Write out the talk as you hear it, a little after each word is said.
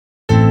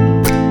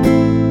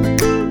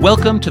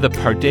Welcome to the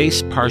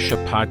Pardes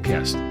Parsha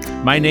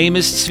podcast. My name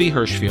is Tzvi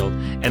Hirschfield,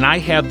 and I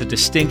have the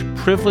distinct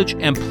privilege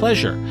and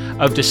pleasure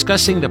of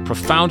discussing the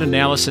profound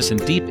analysis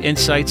and deep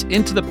insights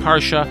into the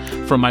Parsha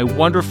from my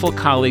wonderful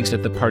colleagues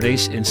at the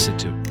Pardes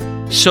Institute.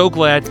 So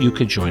glad you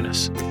could join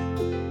us.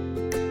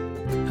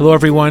 Hello,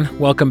 everyone.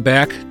 Welcome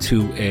back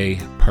to a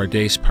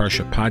Pardes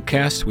Parsha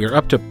podcast. We are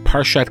up to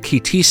Parshat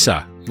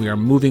Tisa. We are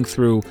moving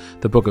through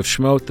the book of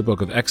Shemot, the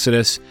book of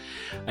Exodus.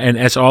 And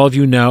as all of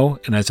you know,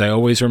 and as I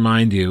always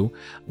remind you,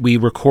 we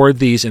record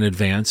these in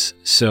advance.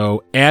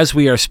 So as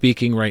we are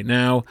speaking right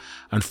now,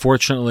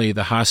 unfortunately,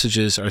 the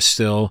hostages are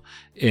still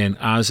in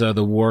Gaza.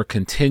 The war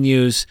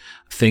continues.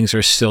 Things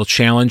are still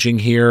challenging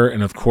here.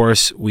 And of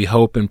course, we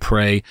hope and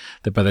pray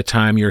that by the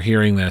time you're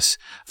hearing this,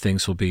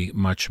 things will be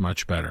much,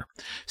 much better.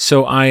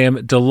 So I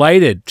am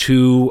delighted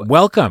to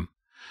welcome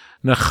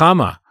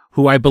Nechama,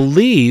 who I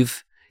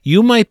believe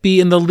you might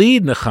be in the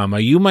lead,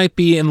 Nechama. You might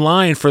be in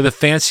line for the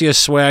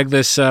fanciest swag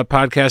this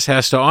podcast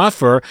has to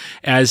offer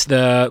as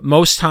the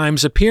most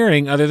times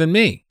appearing other than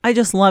me. I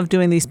just love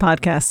doing these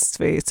podcasts,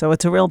 Tzvi, so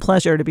it's a real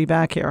pleasure to be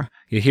back here.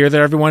 You hear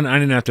that, everyone? I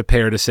didn't have to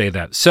pay her to say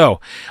that.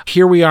 So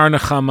here we are,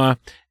 Nechama,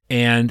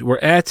 and we're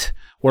at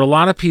what a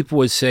lot of people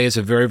would say is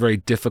a very, very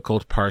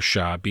difficult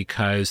parsha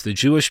because the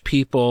Jewish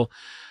people,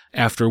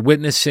 after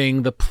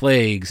witnessing the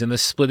plagues and the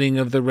splitting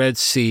of the Red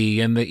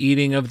Sea and the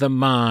eating of the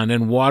man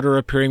and water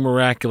appearing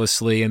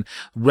miraculously and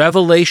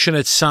revelation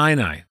at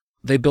Sinai,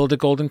 they build a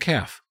golden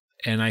calf.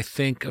 And I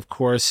think, of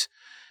course,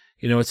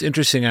 it's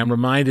interesting. I'm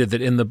reminded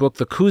that in the book,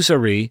 the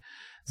Kuzari,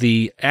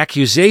 the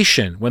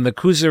accusation, when the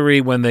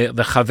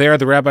Chaver,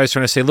 the rabbi is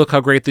trying to say, look how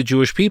great the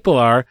Jewish people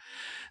are,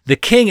 the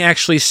king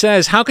actually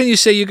says, how can you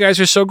say you guys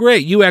are so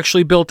great? You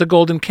actually built a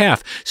golden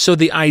calf. So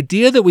the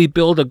idea that we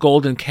build a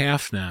golden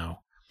calf now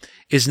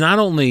is not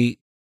only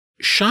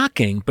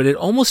shocking, but it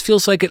almost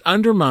feels like it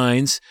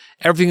undermines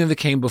everything that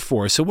came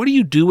before. So what do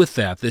you do with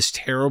that, this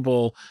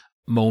terrible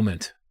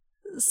moment?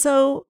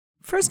 So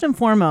first and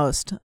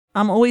foremost,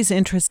 I'm always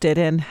interested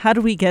in how do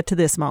we get to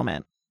this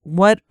moment?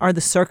 What are the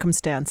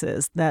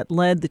circumstances that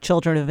led the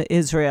children of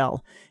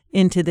Israel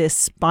into this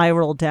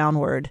spiral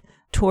downward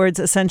towards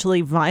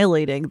essentially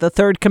violating the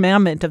third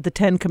commandment of the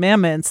 10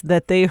 commandments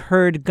that they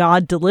heard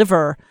God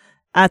deliver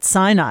at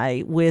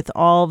Sinai with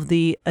all of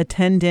the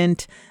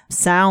attendant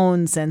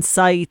sounds and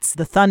sights,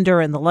 the thunder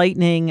and the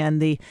lightning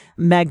and the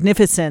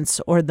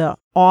magnificence or the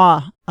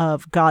awe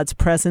of God's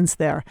presence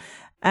there.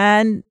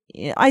 And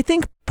I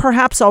think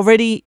perhaps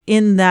already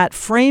in that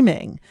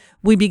framing,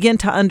 we begin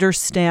to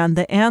understand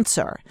the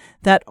answer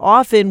that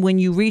often when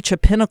you reach a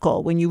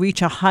pinnacle, when you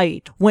reach a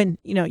height, when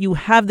you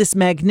have this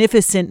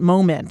magnificent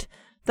moment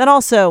that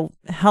also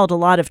held a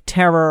lot of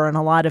terror and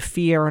a lot of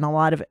fear and a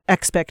lot of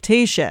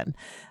expectation,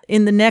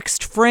 in the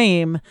next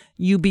frame,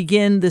 you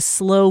begin the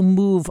slow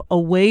move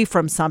away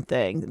from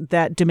something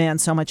that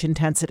demands so much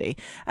intensity.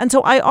 And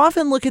so I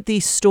often look at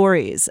these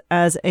stories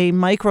as a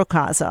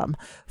microcosm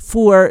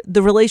for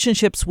the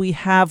relationships we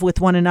have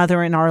with one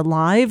another in our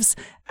lives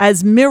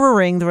as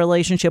mirroring the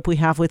relationship we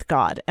have with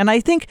God. And I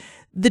think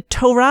the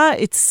Torah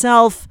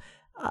itself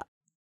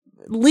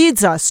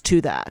leads us to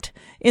that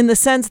in the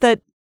sense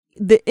that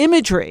the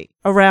imagery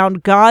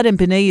around God and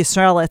Bnei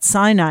Yisrael at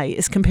Sinai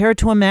is compared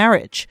to a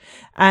marriage,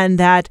 and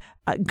that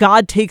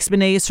God takes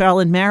Bnei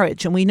Yisrael in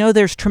marriage. And we know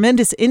there's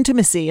tremendous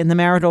intimacy in the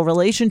marital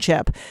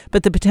relationship,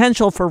 but the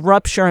potential for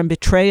rupture and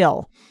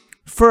betrayal,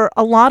 for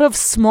a lot of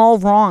small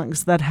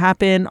wrongs that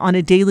happen on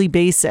a daily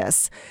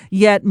basis,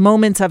 yet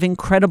moments of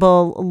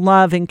incredible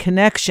love and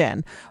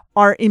connection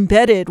are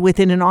embedded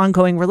within an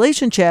ongoing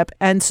relationship.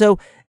 And so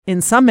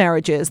in some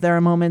marriages, there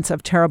are moments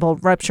of terrible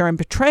rupture and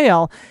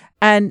betrayal.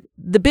 And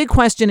the big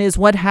question is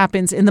what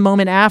happens in the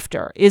moment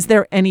after? Is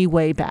there any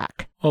way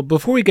back? Well,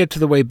 before we get to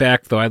the way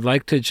back, though, I'd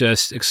like to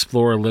just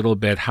explore a little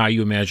bit how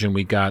you imagine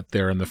we got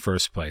there in the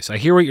first place. I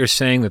hear what you're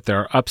saying, that there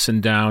are ups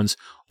and downs.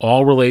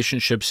 All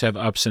relationships have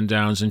ups and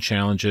downs and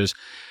challenges.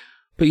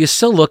 But you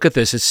still look at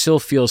this, it still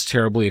feels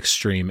terribly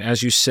extreme.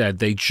 As you said,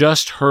 they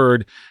just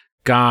heard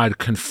God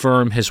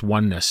confirm his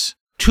oneness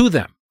to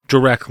them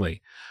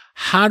directly.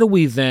 How do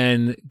we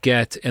then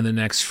get in the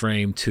next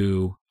frame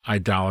to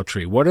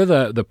idolatry? What are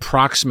the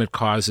proximate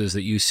causes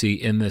that you see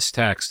in this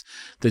text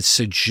that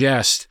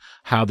suggest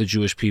how the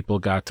Jewish people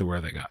got to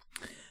where they got?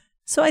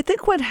 So I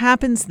think what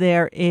happens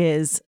there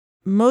is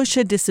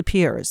Moshe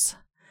disappears,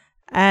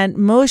 and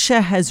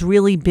Moshe has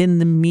really been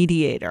the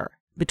mediator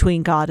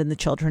between God and the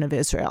children of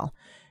Israel.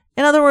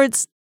 In other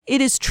words,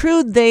 it is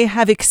true they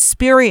have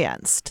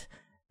experienced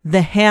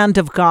the hand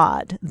of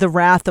God, the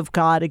wrath of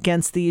God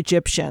against the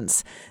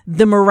Egyptians,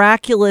 the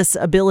miraculous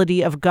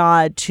ability of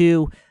God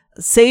to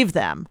save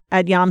them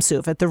at Yam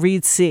Suf, at the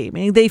Reed Sea.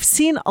 Meaning they've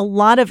seen a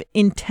lot of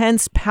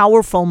intense,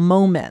 powerful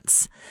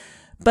moments.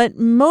 But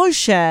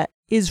Moshe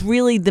is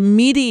really the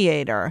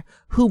mediator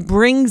who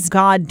brings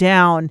God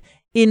down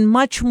in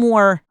much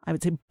more, I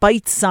would say,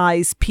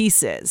 bite-sized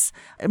pieces.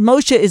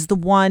 Moshe is the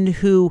one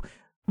who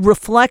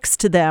reflects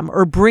to them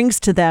or brings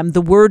to them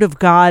the word of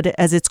God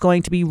as it's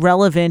going to be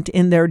relevant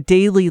in their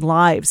daily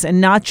lives and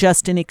not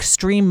just in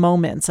extreme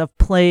moments of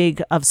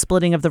plague, of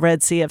splitting of the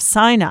Red Sea, of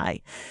Sinai.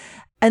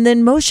 And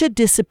then Moshe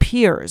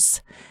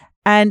disappears,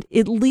 and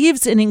it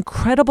leaves an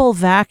incredible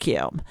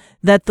vacuum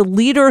that the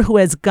leader who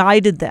has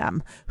guided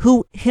them,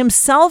 who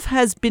himself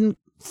has been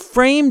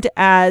framed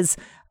as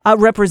a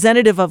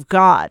representative of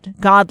God,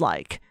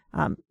 godlike,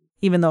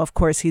 even though, of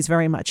course, he's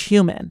very much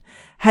human,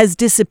 has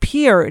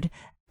disappeared.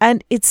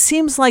 And it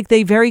seems like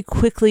they very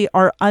quickly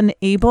are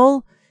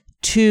unable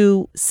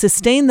to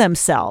sustain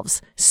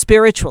themselves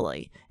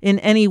spiritually in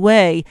any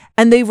way.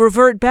 And they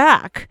revert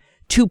back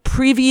to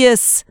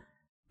previous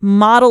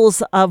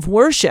models of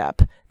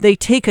worship. They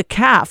take a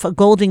calf, a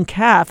golden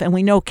calf, and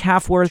we know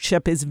calf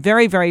worship is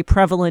very, very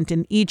prevalent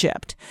in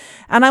Egypt.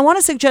 And I want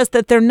to suggest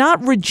that they're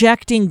not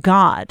rejecting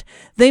God.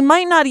 They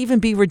might not even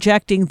be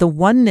rejecting the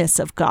oneness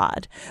of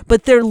God,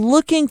 but they're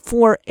looking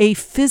for a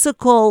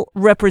physical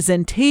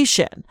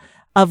representation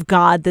of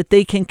God that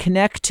they can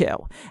connect to.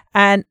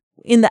 And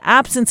in the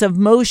absence of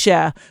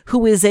Moshe,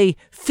 who is a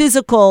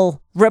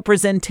physical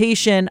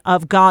representation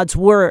of God's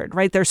word,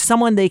 right? There's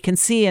someone they can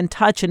see and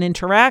touch and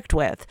interact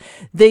with.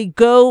 They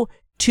go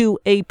to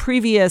a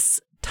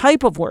previous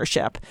type of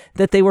worship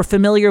that they were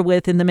familiar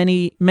with in the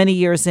many, many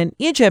years in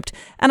Egypt.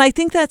 And I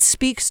think that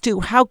speaks to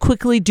how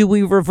quickly do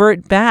we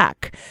revert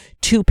back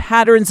to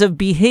patterns of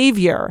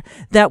behavior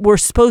that we're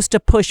supposed to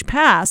push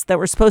past, that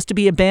we're supposed to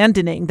be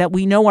abandoning, that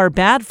we know are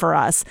bad for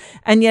us.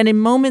 And yet in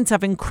moments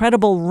of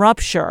incredible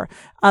rupture,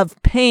 of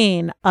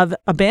pain, of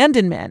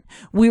abandonment,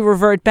 we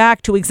revert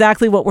back to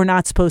exactly what we're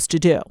not supposed to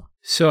do.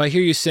 So I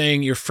hear you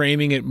saying you're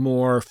framing it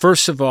more,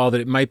 first of all,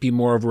 that it might be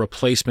more of a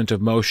replacement of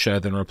Moshe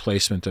than a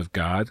replacement of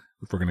God,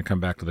 if we're going to come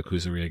back to the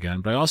Kuzari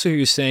again. But I also hear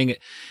you saying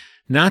it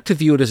not to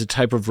view it as a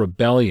type of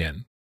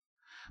rebellion,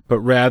 but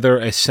rather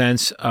a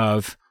sense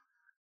of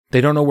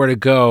they don't know where to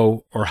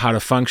go or how to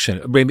function,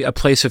 maybe a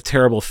place of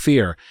terrible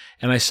fear.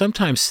 And I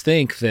sometimes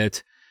think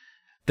that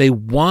they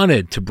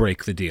wanted to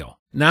break the deal,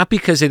 not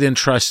because they didn't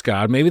trust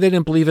God. Maybe they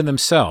didn't believe in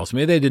themselves.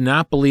 Maybe they did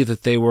not believe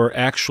that they were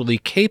actually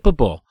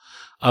capable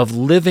of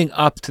living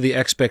up to the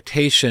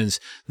expectations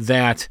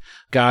that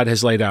God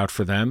has laid out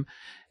for them.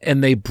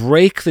 And they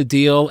break the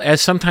deal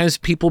as sometimes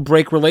people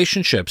break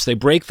relationships. They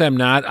break them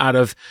not out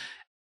of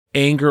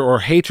anger or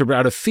hatred, but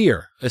out of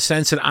fear, a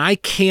sense that I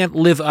can't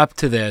live up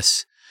to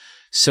this.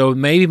 So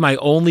maybe my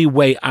only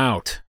way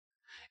out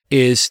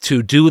is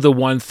to do the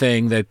one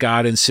thing that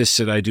God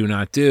insisted I do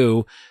not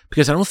do,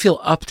 because I don't feel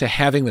up to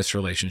having this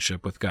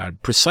relationship with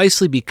God,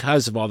 precisely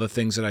because of all the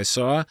things that I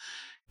saw.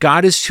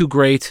 God is too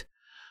great.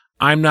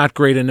 I'm not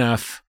great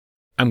enough.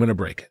 I'm going to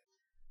break it.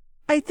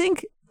 I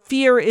think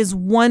fear is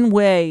one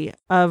way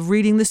of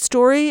reading the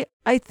story.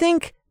 I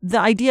think the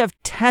idea of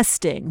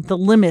testing the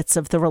limits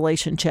of the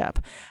relationship.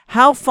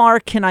 How far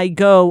can I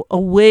go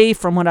away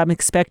from what I'm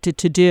expected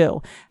to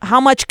do?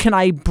 How much can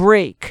I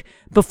break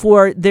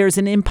before there's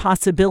an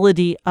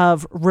impossibility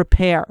of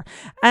repair?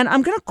 And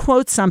I'm going to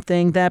quote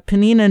something that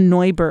Penina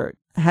Neubert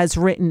has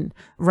written,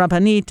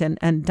 Rabbanit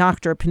and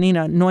Dr.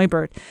 Penina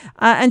Neubert,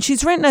 and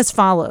she's written as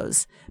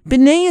follows.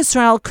 Bnei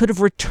Israel could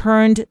have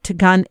returned to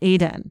Gan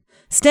Eden.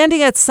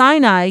 Standing at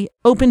Sinai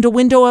opened a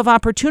window of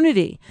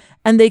opportunity,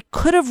 and they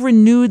could have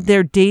renewed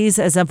their days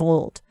as of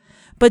old.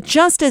 But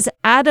just as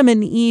Adam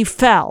and Eve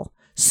fell,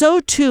 so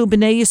too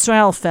Bnei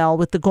Israel fell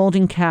with the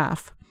golden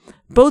calf.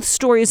 Both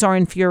stories are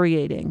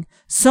infuriating.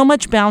 So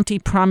much bounty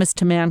promised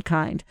to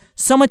mankind,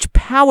 so much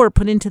power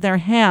put into their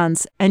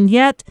hands, and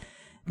yet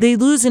they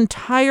lose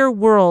entire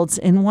worlds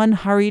in one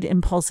hurried,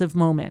 impulsive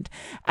moment.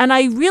 And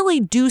I really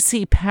do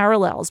see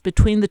parallels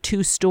between the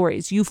two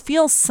stories. You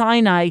feel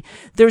Sinai,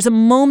 there's a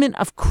moment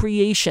of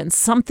creation.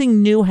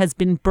 Something new has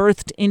been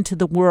birthed into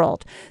the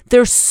world.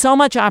 There's so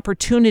much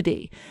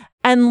opportunity.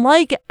 And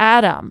like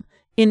Adam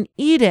in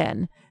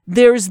Eden,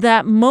 there's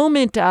that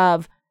moment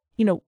of,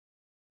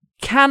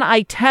 can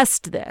I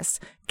test this?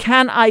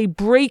 Can I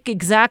break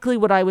exactly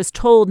what I was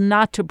told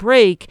not to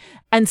break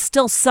and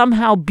still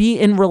somehow be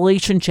in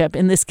relationship,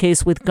 in this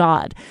case with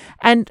God?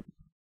 And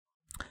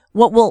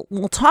what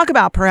we'll talk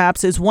about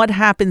perhaps is what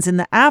happens in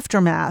the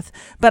aftermath.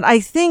 But I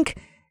think,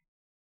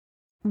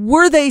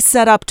 were they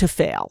set up to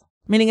fail?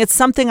 Meaning it's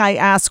something I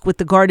ask with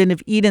the Garden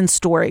of Eden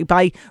story.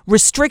 By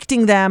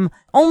restricting them,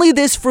 only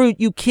this fruit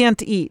you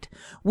can't eat.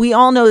 We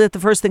all know that the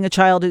first thing a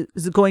child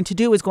is going to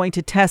do is going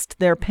to test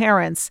their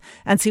parents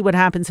and see what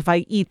happens if I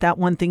eat that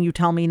one thing you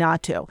tell me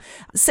not to.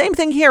 Same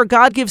thing here.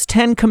 God gives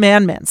 10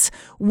 commandments.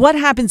 What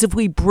happens if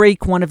we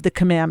break one of the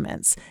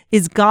commandments?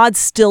 Is God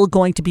still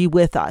going to be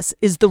with us?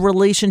 Is the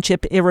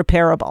relationship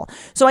irreparable?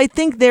 So I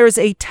think there's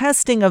a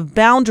testing of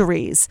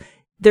boundaries.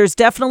 There's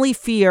definitely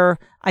fear.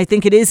 I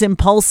think it is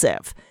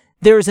impulsive.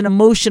 there's an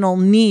emotional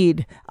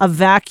need, a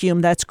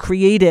vacuum that's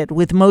created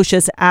with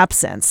Moshe's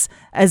absence,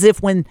 as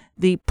if when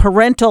the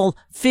parental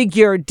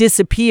figure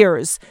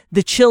disappears,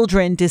 the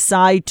children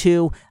decide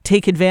to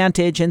take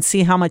advantage and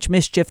see how much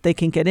mischief they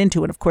can get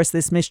into. And of course,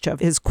 this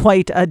mischief is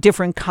quite a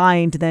different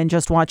kind than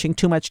just watching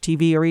too much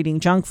TV or eating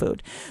junk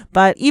food.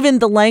 But even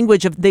the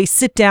language of they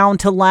sit down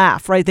to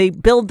laugh, right? They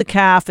build the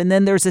calf, and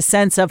then there's a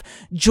sense of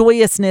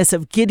joyousness,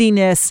 of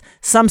giddiness.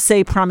 Some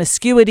say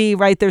promiscuity,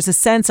 right? There's a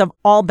sense of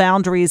all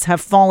boundaries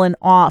have fallen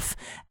off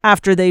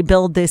after they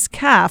build this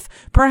calf.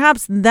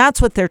 Perhaps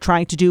that's what they're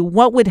trying to do.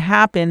 What would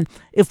happen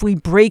if we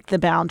break the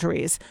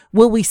boundaries?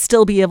 Will we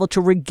still be able to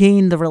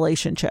regain the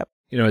relationship?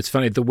 You know, it's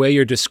funny, the way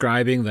you're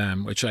describing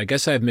them, which I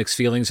guess I have mixed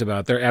feelings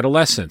about, they're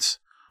adolescents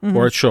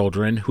or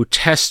children who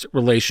test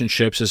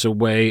relationships as a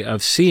way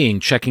of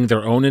checking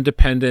their own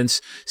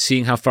independence,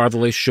 seeing how far the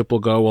relationship will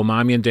go. Will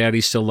mommy and daddy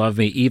still love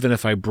me, even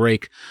if I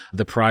break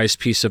the prized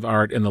piece of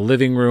art in the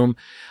living room?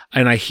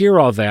 And I hear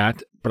all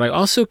that, but I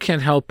also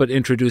can't help but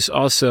introduce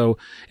also,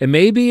 and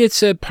maybe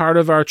it's a part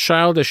of our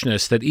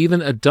childishness, that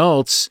even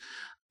adults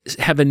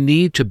have a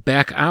need to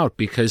back out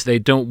because they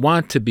don't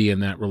want to be in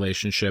that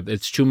relationship.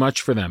 It's too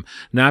much for them.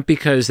 Not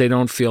because they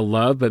don't feel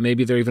love, but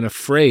maybe they're even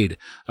afraid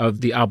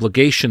of the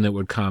obligation that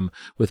would come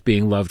with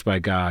being loved by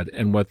God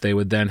and what they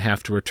would then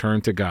have to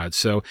return to God.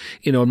 So,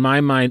 you know, in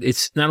my mind,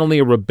 it's not only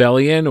a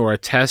rebellion or a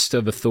test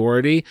of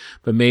authority,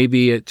 but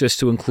maybe just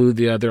to include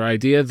the other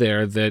idea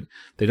there that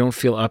they don't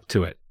feel up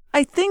to it.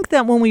 I think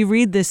that when we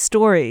read this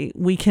story,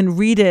 we can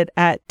read it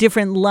at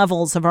different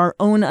levels of our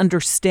own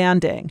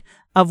understanding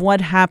of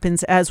what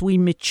happens as we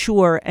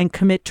mature and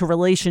commit to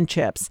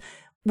relationships.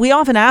 We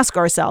often ask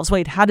ourselves,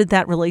 wait, how did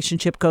that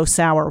relationship go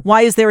sour?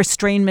 Why is there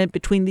estrangement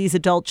between these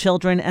adult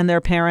children and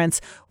their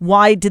parents?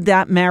 Why did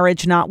that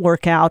marriage not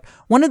work out?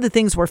 One of the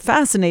things we're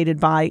fascinated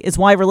by is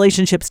why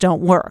relationships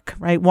don't work,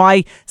 right?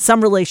 Why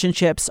some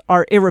relationships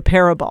are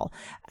irreparable.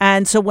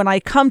 And so when I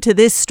come to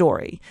this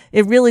story,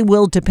 it really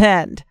will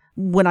depend,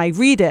 when I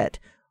read it,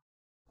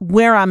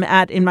 where I'm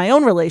at in my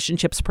own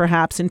relationships,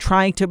 perhaps, in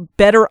trying to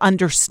better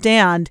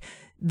understand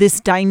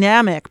this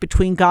dynamic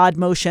between God,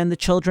 Moshe, and the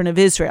children of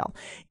Israel.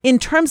 In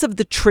terms of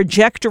the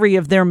trajectory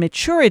of their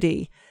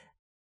maturity,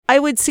 I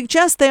would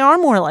suggest they are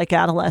more like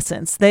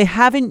adolescents. They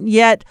haven't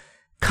yet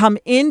come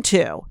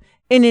into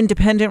an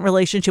independent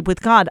relationship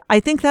with God.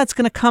 I think that's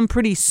going to come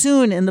pretty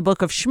soon in the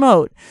book of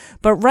Shemot.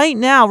 But right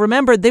now,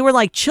 remember, they were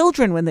like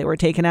children when they were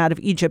taken out of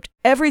Egypt.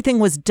 Everything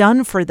was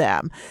done for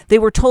them. They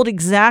were told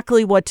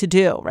exactly what to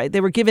do, right?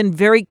 They were given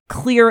very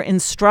clear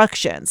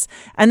instructions.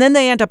 And then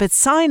they end up at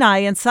Sinai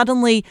and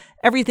suddenly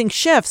everything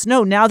shifts.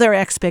 No, now there are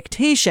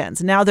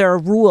expectations. Now there are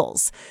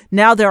rules.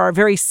 Now there are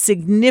very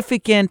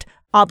significant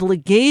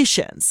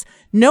obligations.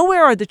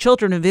 Nowhere are the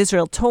children of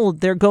Israel told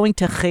they're going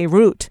to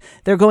cherut,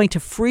 they're going to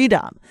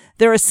freedom.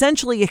 They're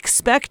essentially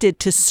expected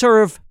to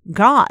serve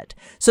God.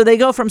 So they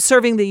go from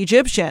serving the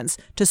Egyptians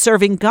to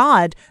serving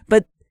God,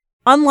 but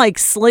unlike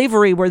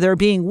slavery where they're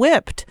being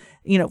whipped,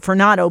 for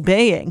not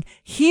obeying,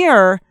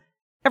 here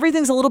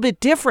everything's a little bit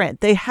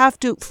different. They have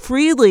to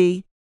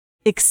freely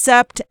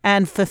accept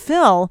and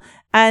fulfill.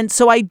 And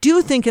so I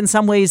do think in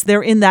some ways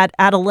they're in that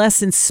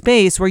adolescent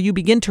space where you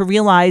begin to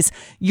realize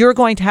you're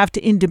going to have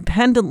to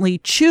independently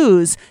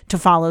choose to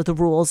follow the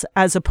rules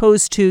as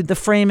opposed to the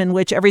frame in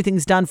which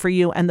everything's done for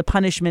you and the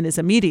punishment is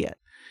immediate.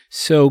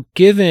 So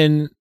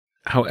given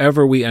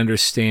however we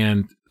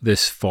understand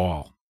this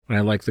fall, and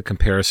I like the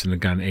comparison to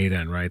Gan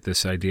Eden, right?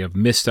 This idea of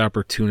missed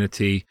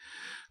opportunity,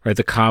 right?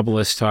 The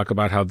Kabbalists talk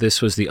about how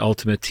this was the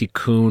ultimate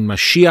tikkun.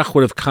 Mashiach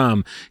would have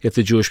come if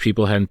the Jewish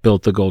people hadn't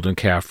built the golden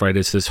calf, right?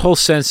 It's this whole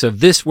sense of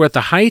this, we're at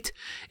the height,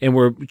 and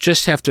we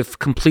just have to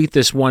complete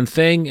this one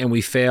thing, and we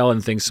fail,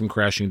 and things come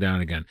crashing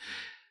down again.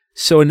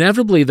 So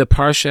inevitably, the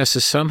Parsha has to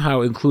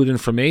somehow include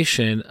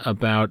information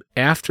about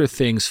after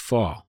things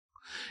fall,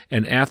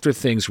 and after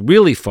things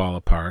really fall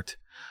apart,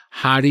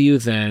 how do you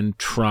then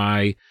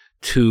try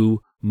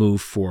to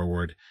move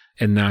forward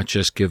and not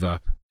just give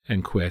up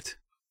and quit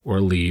or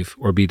leave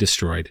or be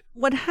destroyed?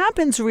 What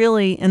happens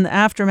really in the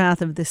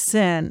aftermath of this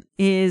sin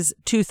is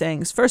two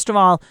things. First of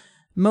all,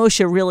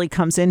 Moshe really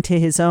comes into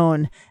his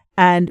own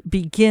and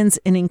begins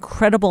an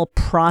incredible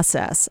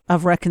process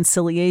of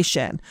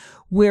reconciliation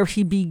where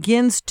he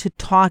begins to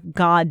talk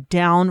God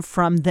down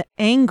from the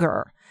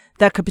anger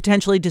that could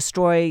potentially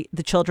destroy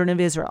the children of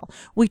Israel.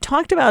 We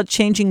talked about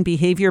changing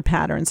behavior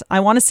patterns. I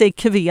want to say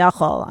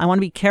kiviyachol. I want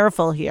to be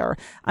careful here.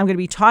 I'm going to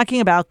be talking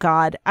about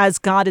God as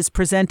God is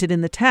presented in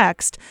the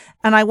text.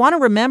 And I want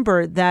to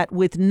remember that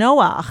with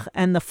Noach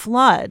and the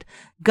flood,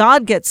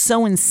 God gets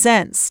so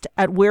incensed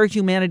at where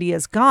humanity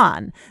has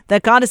gone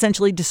that God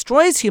essentially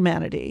destroys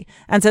humanity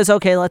and says,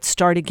 okay, let's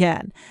start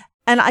again.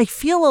 And I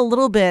feel a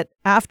little bit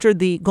after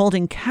the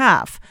golden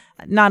calf,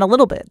 not a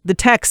little bit. The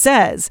text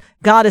says,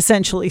 God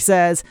essentially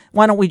says,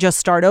 why don't we just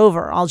start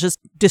over? I'll just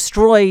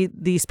destroy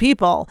these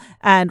people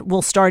and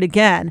we'll start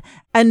again.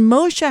 And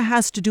Moshe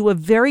has to do a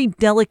very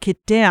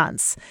delicate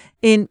dance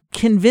in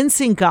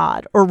convincing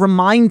God or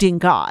reminding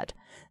God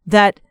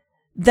that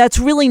that's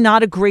really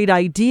not a great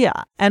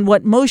idea. And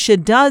what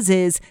Moshe does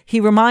is he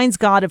reminds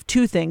God of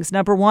two things.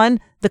 Number one,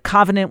 the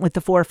covenant with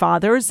the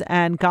forefathers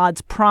and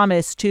God's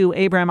promise to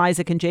Abraham,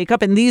 Isaac, and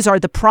Jacob. And these are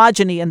the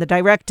progeny and the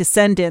direct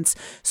descendants.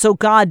 So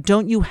God,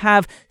 don't you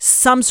have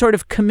some sort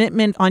of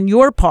commitment on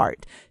your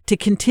part to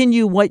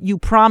continue what you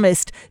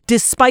promised,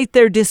 despite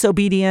their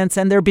disobedience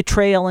and their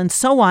betrayal and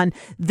so on?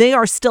 They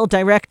are still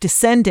direct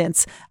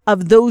descendants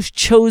of those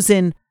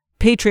chosen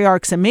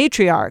patriarchs and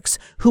matriarchs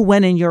who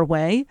went in your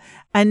way.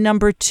 And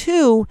number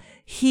two,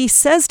 he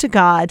says to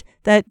God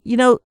that,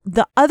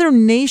 the other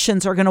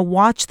nations are going to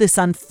watch this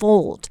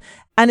unfold,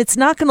 and it's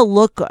not going to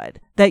look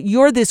good that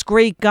you're this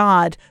great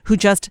God who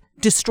just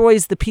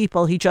destroys the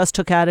people he just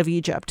took out of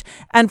Egypt.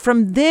 And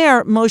from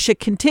there, Moshe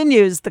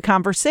continues the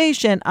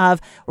conversation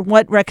of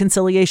what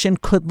reconciliation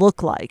could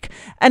look like.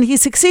 And he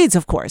succeeds,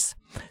 of course.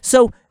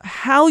 So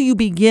how you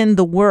begin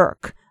the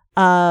work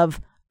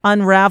of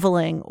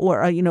unraveling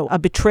or, a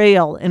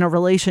betrayal in a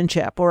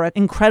relationship or an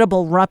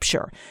incredible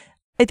rupture,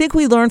 I think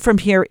we learn from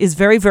here is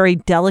very, very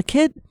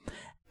delicate.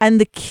 And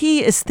the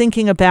key is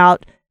thinking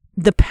about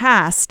the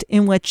past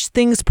in which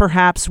things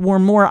perhaps were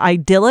more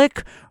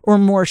idyllic or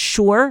more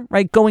sure,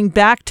 right? Going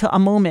back to a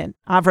moment,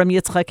 Avram,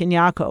 Yitzchak, and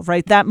Yaakov,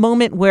 right? That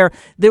moment where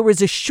there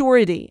was a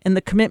surety in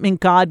the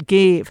commitment God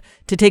gave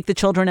to take the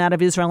children out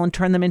of Israel and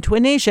turn them into a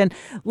nation.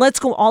 Let's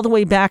go all the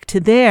way back to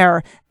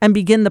there and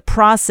begin the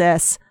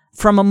process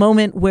from a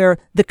moment where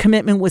the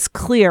commitment was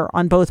clear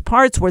on both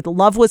parts, where the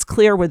love was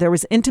clear, where there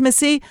was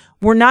intimacy.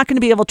 We're not going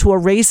to be able to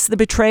erase the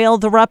betrayal,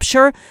 the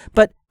rupture,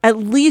 but at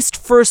least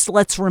first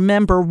let's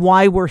remember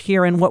why we're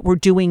here and what we're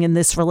doing in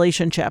this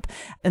relationship.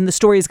 And the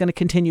story is going to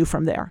continue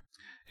from there.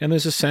 And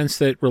there's a sense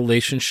that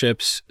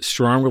relationships,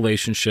 strong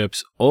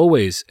relationships,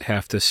 always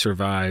have to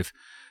survive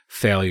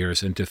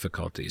failures and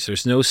difficulties.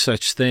 There's no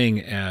such thing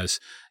as,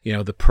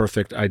 the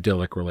perfect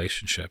idyllic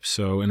relationship.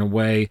 So in a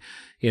way,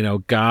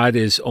 God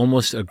is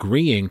almost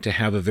agreeing to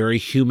have a very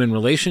human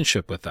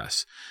relationship with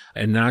us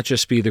and not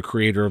just be the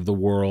creator of the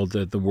world,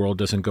 that the world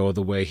doesn't go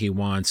the way he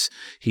wants.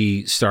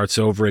 He starts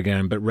over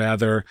again, but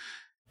rather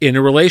in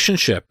a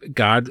relationship,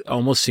 God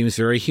almost seems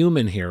very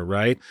human here,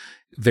 right?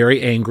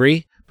 Very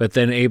angry, but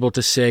then able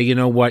to say, you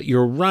know what,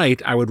 you're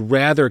right. I would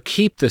rather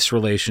keep this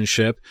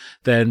relationship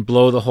than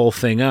blow the whole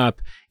thing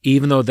up,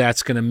 even though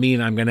that's going to mean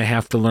I'm going to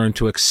have to learn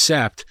to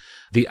accept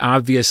the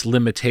obvious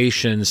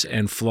limitations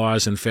and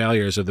flaws and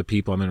failures of the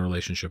people I'm in a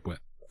relationship with.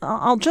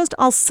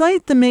 I'll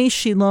cite the Mei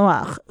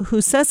Shiloach, who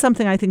says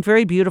something I think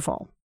very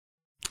beautiful.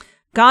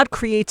 God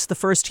creates the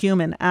first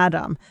human,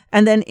 Adam,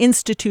 and then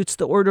institutes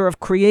the order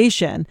of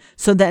creation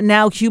so that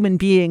now human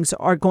beings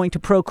are going to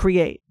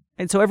procreate.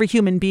 And so every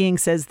human being,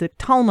 says the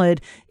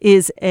Talmud,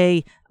 is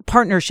a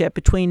partnership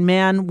between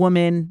man,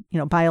 woman,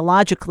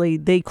 biologically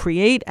they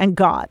create, and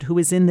God, who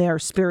is in there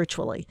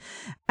spiritually.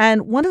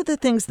 And one of the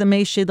things the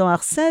Mei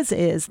Shiloach says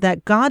is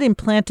that God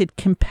implanted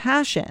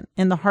compassion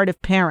in the heart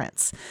of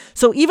parents.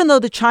 So even though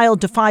the child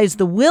defies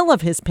the will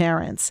of his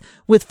parents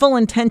with full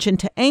intention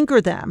to anger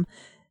them,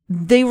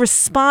 they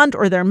respond,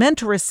 or they're meant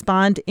to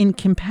respond, in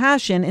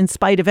compassion in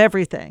spite of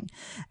everything.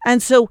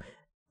 And so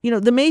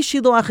the Mei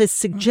Shiloach is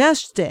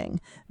suggesting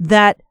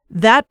that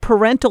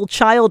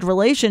parental-child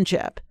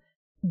relationship,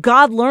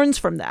 God learns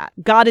from that.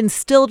 God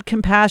instilled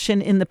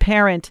compassion in the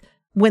parent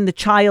when the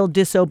child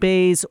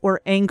disobeys or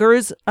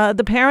angers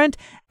the parent.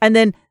 And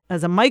then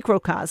as a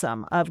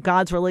microcosm of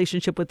God's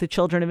relationship with the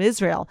children of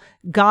Israel,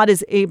 God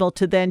is able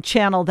to then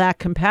channel that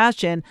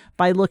compassion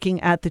by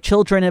looking at the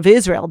children of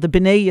Israel, the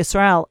Bnei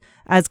Yisrael,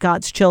 as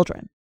God's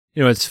children.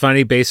 It's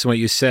funny, based on what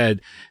you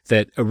said,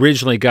 that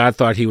originally God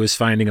thought he was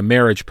finding a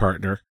marriage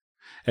partner,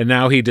 and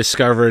now he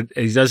discovered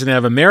he doesn't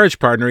have a marriage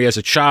partner, he has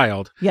a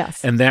child.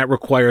 Yes. And that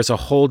requires a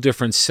whole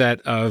different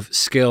set of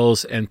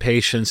skills and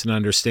patience and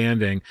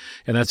understanding.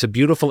 And that's a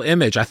beautiful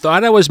image. I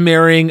thought I was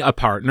marrying a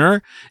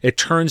partner. It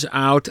turns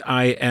out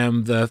I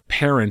am the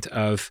parent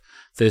of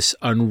this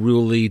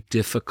unruly,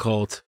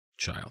 difficult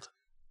child.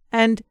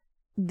 And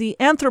the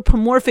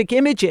anthropomorphic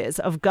images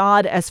of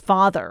God as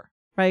father,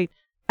 right?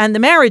 And the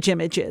marriage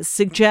images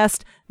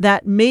suggest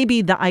that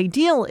maybe the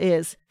ideal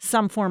is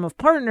some form of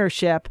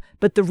partnership,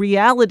 but the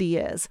reality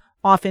is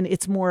often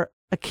it's more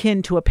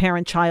akin to a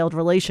parent-child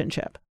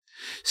relationship.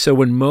 So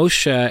when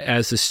Moshe,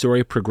 as the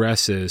story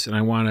progresses, and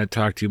I want to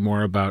talk to you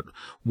more about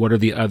what are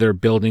the other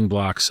building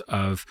blocks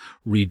of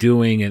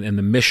redoing and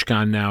the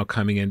Mishkan now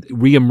coming in,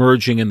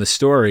 reemerging in the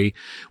story,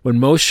 when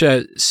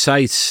Moshe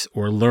cites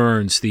or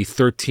learns the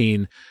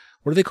 13,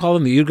 what do they call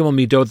them? The Yud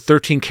Gimel Midot,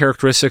 13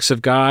 characteristics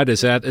of God.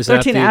 Is that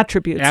 13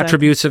 attributes?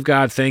 Attributes of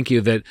God. Thank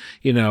you. That,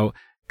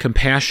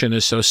 compassion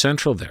is so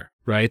central there,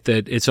 right?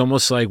 That it's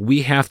almost like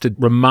we have to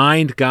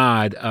remind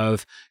God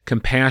of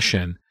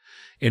compassion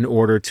in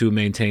order to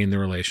maintain the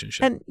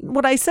relationship. And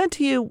what I said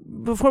to you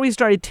before we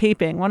started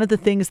taping, one of the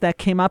things that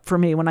came up for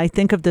me when I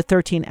think of the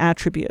 13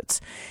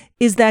 attributes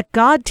is that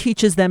God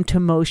teaches them to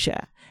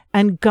Moshe.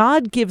 And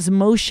God gives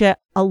Moshe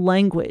a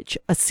language,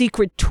 a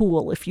secret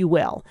tool, if you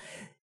will,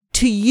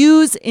 to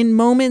use in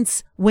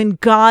moments when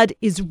God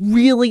is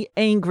really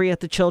angry at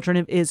the children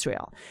of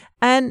Israel.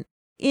 And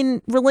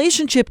in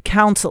relationship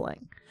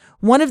counseling,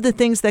 one of the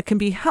things that can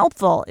be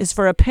helpful is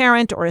for a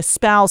parent or a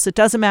spouse, it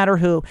doesn't matter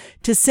who,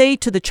 to say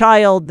to the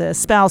child, the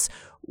spouse,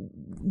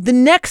 the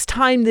next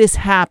time this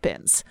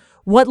happens,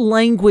 what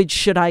language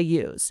should I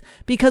use?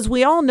 Because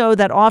we all know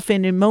that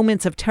often in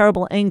moments of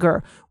terrible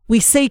anger, we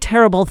say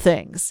terrible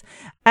things.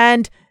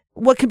 And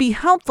what can be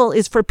helpful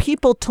is for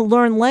people to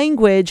learn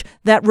language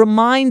that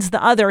reminds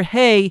the other,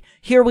 hey,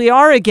 here we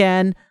are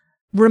again.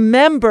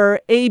 Remember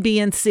A, B,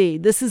 and C.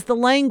 This is the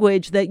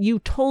language that you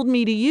told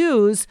me to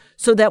use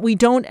so that we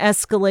don't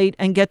escalate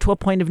and get to a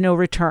point of no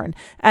return.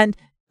 And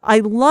I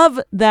love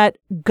that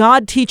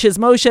God teaches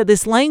Moshe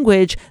this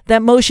language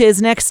that Moshe is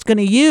next going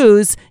to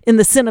use in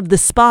the sin of the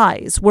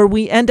spies, where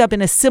we end up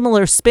in a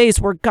similar space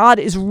where God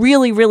is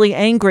really, really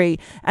angry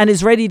and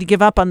is ready to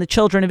give up on the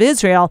children of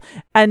Israel.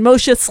 And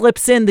Moshe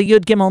slips in the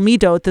Yud Gimel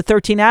Midot, the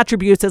 13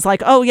 attributes, as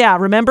like, oh yeah,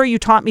 remember you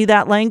taught me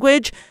that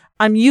language?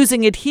 I'm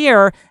using it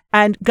here.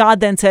 And God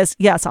then says,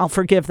 yes, I'll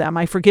forgive them.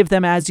 I forgive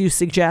them as you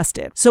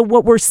suggested. So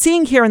what we're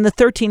seeing here in the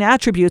 13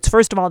 attributes,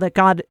 first of all, that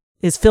God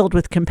is filled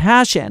with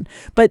compassion.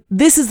 But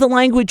this is the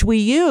language we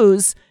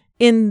use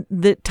in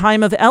the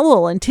time of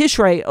Elul and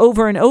Tishrei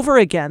over and over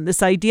again.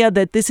 This idea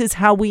that this is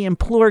how we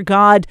implore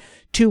God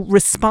to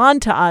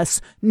respond to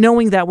us,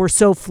 knowing that we're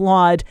so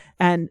flawed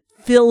and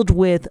filled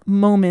with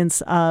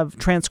moments of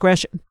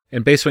transgression.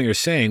 And based on what you're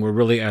saying, we're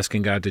really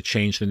asking God to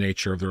change the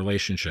nature of the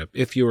relationship.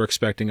 If you are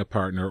expecting a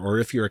partner, or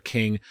if you're a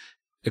king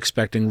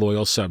expecting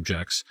loyal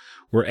subjects,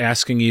 we're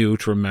asking you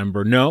to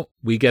remember, no,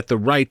 we get the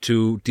right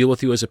to deal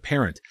with you as a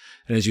parent.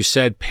 And as you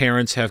said,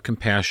 parents have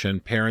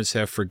compassion, parents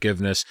have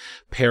forgiveness,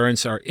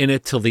 parents are in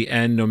it till the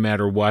end no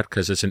matter what,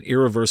 because it's an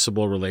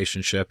irreversible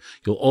relationship.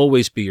 You'll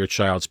always be your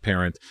child's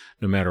parent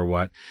no matter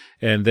what.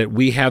 And that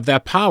we have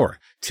that power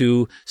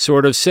to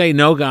sort of say,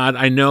 no, God,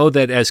 I know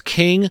that as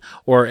king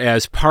or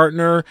as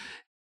partner,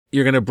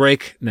 you're going to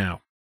break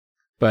now.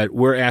 But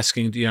we're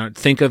asking,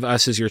 think of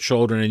us as your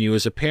children and you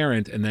as a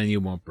parent, and then you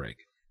won't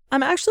break.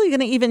 I'm actually going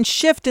to even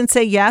shift and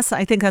say, yes,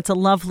 I think that's a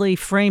lovely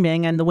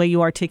framing, and the way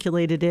you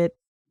articulated it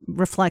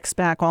reflects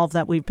back all of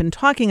that we've been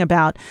talking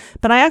about.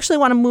 But I actually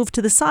want to move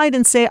to the side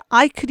and say,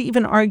 I could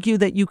even argue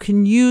that you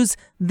can use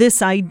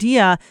this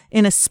idea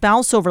in a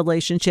spousal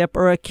relationship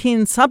or a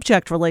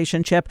kin-subject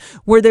relationship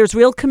where there's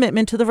real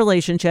commitment to the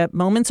relationship,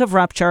 moments of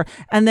rupture,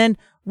 and then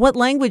what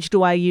language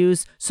do I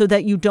use so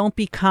that you don't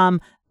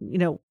become,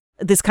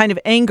 this kind of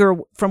anger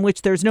from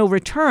which there's no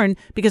return,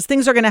 because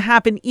things are going to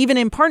happen even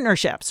in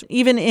partnerships,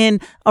 even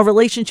in a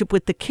relationship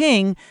with the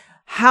king.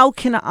 How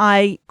can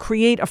I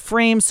create a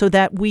frame so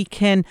that we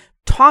can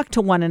talk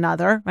to one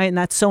another, right? And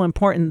that's so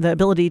important, the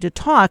ability to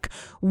talk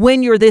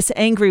when you're this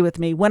angry with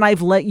me, when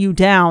I've let you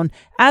down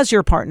as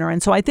your partner.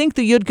 And so I think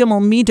the Yud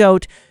Gimel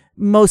Midot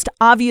most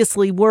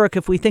obviously work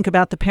if we think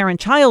about the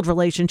parent-child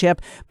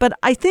relationship, but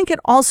I think it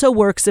also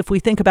works if we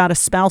think about a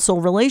spousal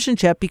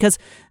relationship, because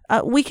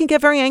we can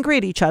get very angry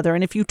at each other.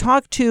 And if you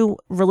talk to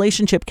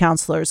relationship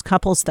counselors,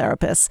 couples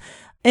therapists,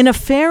 an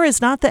affair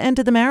is not the end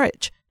of the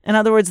marriage. In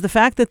other words, the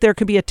fact that there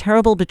could be a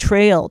terrible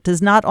betrayal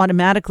does not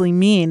automatically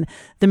mean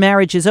the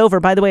marriage is over.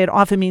 By the way, it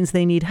often means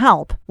they need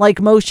help, like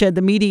Moshe,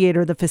 the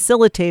mediator, the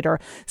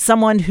facilitator,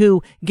 someone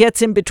who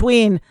gets in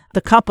between the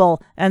couple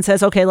and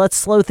says, okay, let's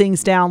slow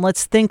things down.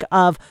 Let's think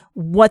of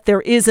what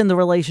there is in the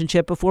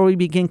relationship before we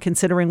begin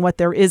considering what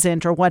there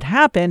isn't or what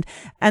happened.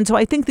 And so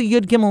I think the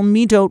Yud Gimel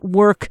Midot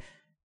work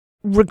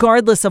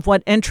regardless of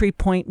what entry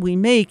point we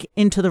make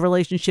into the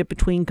relationship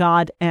between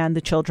God and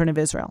the children of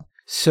Israel.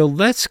 So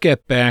let's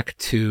get back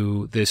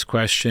to this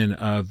question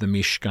of the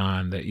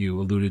Mishkan that you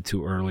alluded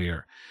to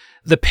earlier.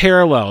 The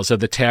parallels of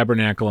the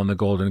tabernacle and the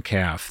golden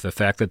calf, the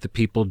fact that the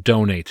people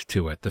donate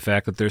to it, the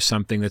fact that there's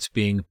something that's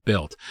being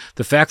built,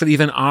 the fact that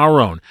even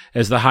Aaron,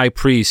 as the high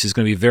priest, is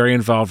going to be very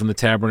involved in the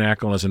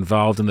tabernacle and is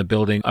involved in the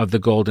building of the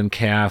golden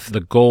calf,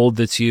 the gold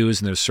that's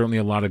used, and there's certainly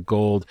a lot of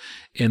gold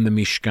in the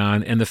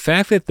Mishkan, and the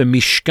fact that the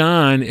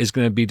Mishkan is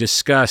going to be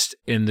discussed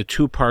in the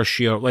two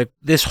parshiot, like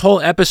this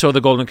whole episode of the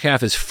golden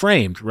calf is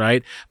framed,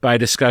 right, by a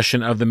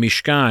discussion of the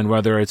Mishkan,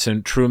 whether it's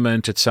in Truma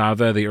and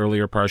Tetzaveh, the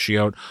earlier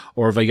parshiot,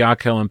 or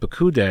Vayakel and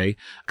Pekude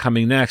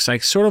coming next. I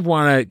sort of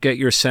want to get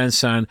your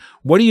sense on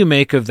what do you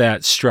make of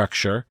that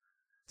structure,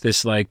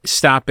 this like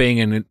stopping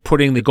and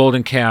putting the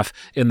golden calf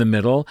in the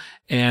middle,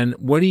 and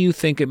what do you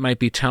think it might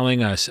be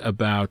telling us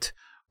about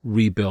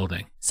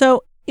rebuilding?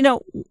 So,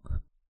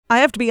 I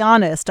have to be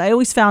honest, I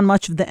always found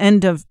much of the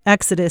end of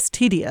Exodus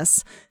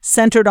tedious,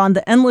 centered on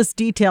the endless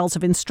details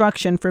of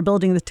instruction for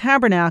building the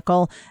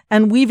tabernacle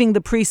and weaving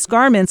the priest's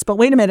garments. But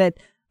wait a minute,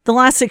 the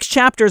last 6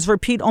 chapters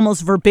repeat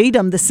almost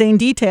verbatim the same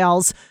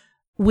details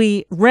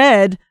we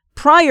read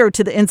prior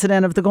to the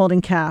incident of the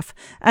golden calf.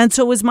 And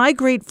so it was my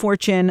great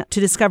fortune to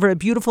discover a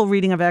beautiful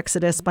reading of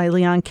Exodus by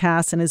Leon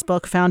Kass in his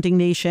book, Founding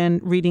Nation,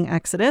 Reading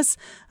Exodus.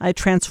 It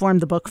transformed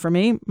the book for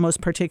me,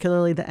 most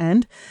particularly the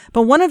end.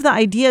 But one of the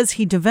ideas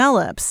he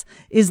develops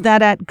is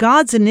that at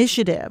God's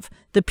initiative,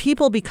 the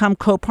people become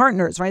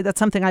co-partners, right? That's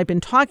something I've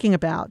been talking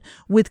about,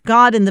 with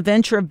God in the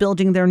venture of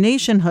building their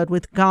nationhood,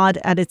 with God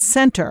at its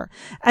center.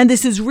 And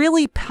this is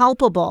really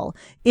palpable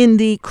in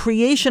the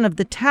creation of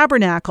the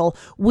tabernacle,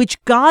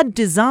 which God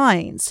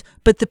designs,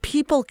 but the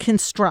people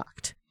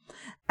construct.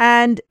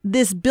 And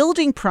this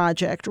building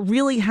project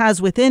really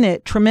has within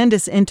it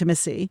tremendous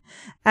intimacy.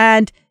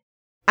 And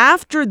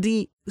after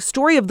the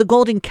story of the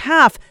golden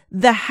calf,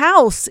 the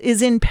house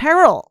is in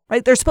peril,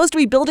 right? They're supposed to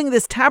be building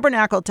this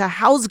tabernacle to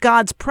house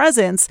God's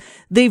presence.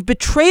 They've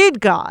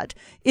betrayed God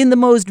in the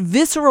most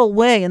visceral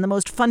way, in the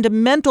most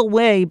fundamental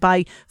way,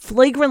 by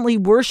flagrantly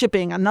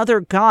worshiping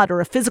another God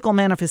or a physical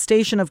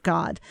manifestation of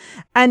God.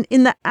 And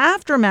in the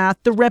aftermath,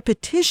 the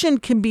repetition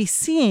can be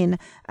seen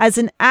as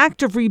an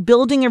act of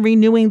rebuilding and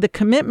renewing the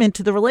commitment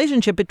to the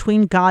relationship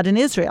between God and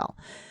Israel.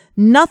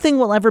 Nothing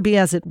will ever be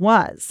as it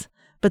was.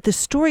 But the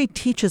story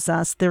teaches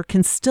us there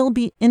can still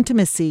be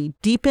intimacy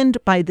deepened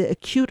by the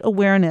acute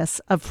awareness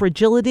of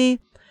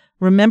fragility,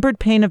 remembered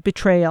pain of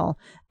betrayal,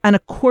 and a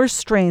core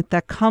strength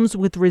that comes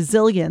with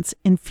resilience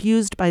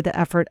infused by the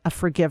effort of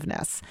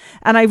forgiveness.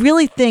 And I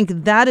really think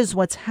that is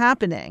what's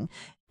happening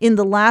in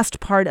the last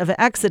part of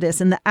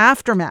Exodus, in the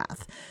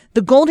aftermath.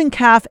 The golden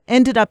calf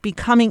ended up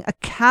becoming a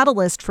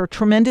catalyst for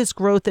tremendous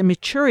growth and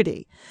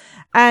maturity.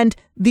 And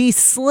these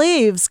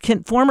slaves,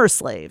 former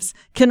slaves,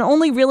 can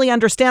only really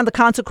understand the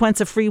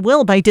consequence of free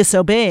will by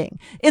disobeying,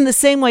 in the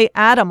same way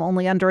Adam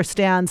only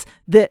understands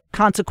the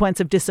consequence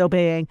of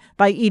disobeying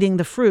by eating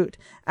the fruit.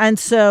 And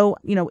so,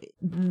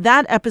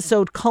 that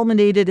episode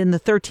culminated in the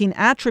 13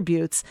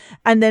 attributes,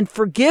 and then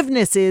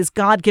forgiveness is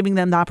God giving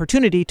them the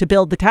opportunity to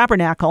build the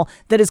tabernacle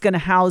that is going to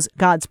house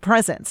God's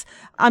presence.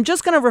 I'm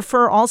just going to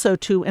refer also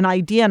to an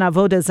idea in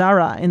Avodah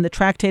Zarah, in the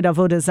tractate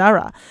Avodah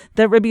Zarah,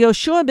 that Rabbi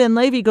Yoshua ben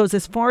Levi goes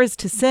as far as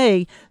to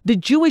say the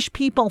Jewish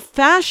people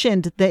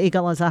fashioned the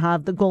Egel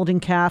HaZahav, the golden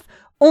calf,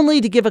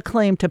 only to give a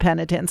claim to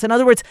penitence. In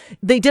other words,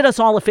 they did us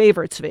all a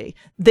favor, Tzvi.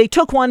 They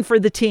took one for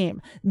the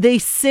team. They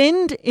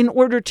sinned in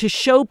order to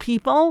show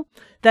people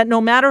that no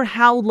matter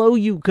how low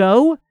you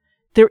go,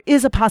 there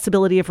is a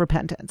possibility of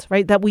repentance,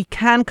 right? That we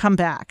can come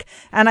back.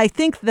 And I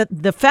think that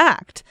the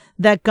fact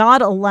that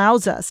God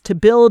allows us to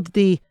build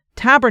the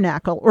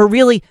tabernacle, or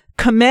really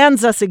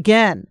commands us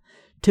again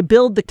to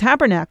build the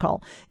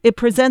tabernacle, it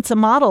presents a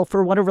model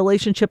for what a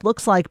relationship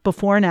looks like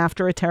before and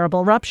after a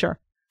terrible rupture.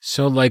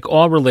 So like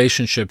all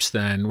relationships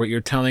then, what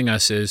you're telling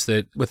us is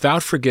that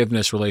without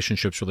forgiveness,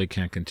 relationships really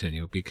can't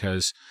continue,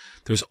 because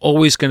there's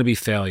always going to be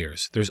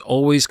failures. There's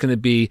always going to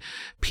be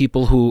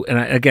people who, and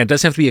again, it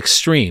doesn't have to be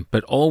extreme,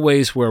 but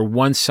always where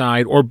one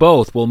side or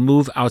both will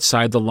move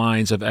outside the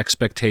lines of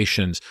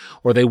expectations,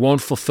 or they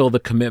won't fulfill the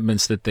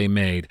commitments that they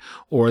made,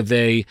 or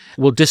they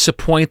will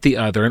disappoint the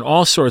other in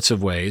all sorts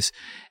of ways.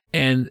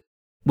 And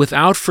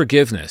without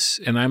forgiveness,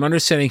 and I'm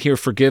understanding here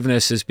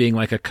forgiveness as being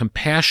like a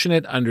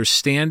compassionate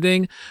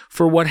understanding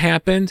for what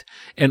happened,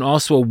 and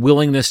also a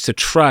willingness to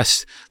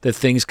trust that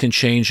things can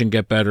change and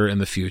get better in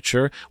the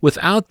future.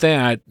 Without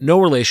that, no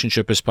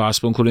relationship is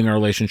possible, including our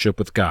relationship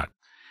with God.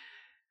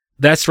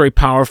 That's very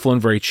powerful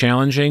and very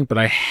challenging, but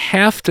I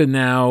have to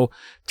now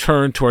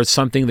turn towards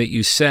something that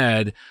you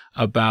said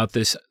about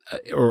this,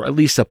 or at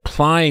least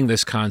applying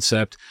this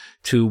concept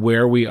to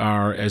where we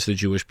are as the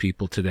Jewish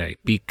people today,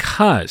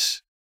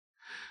 because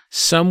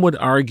some would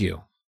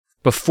argue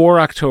before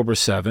October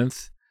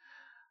 7th,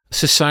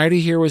 society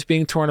here was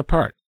being torn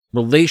apart.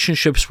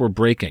 Relationships were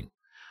breaking,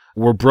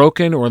 were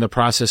broken or in the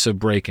process of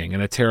breaking in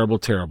a terrible,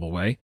 terrible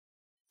way.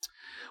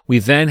 We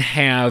then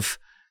have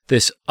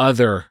this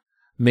other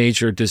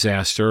major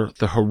disaster,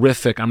 the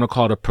horrific, I'm going to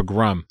call it a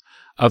pogrom,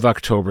 of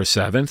October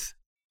 7th.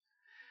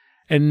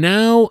 And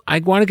now I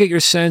want to get your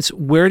sense,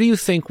 where do you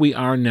think we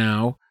are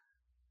now,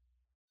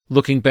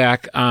 looking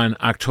back on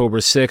October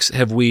 6th?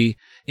 Have we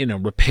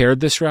repaired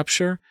this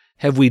rupture?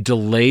 Have we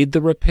delayed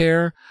the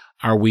repair?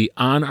 Are we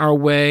on our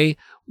way?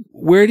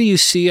 Where do you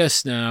see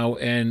us now?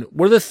 And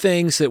what are the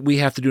things that we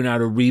have to do now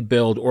to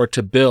rebuild or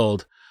to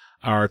build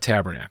our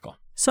tabernacle?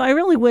 So I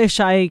really wish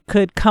I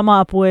could come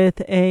up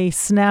with a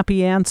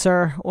snappy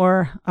answer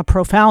or a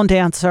profound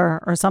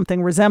answer or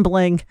something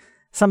resembling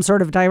some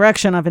sort of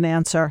direction of an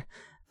answer.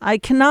 I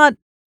cannot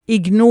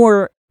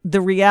ignore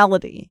the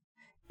reality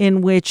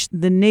in which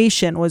the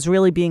nation was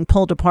really being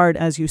pulled apart,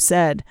 as you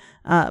said,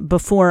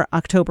 before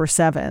October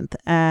 7th.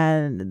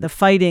 And the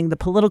fighting, the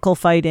political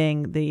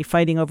fighting, the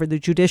fighting over the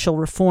judicial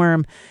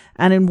reform.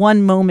 And in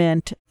one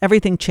moment,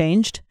 everything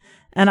changed.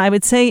 And I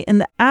would say in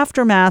the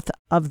aftermath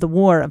of the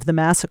war, of the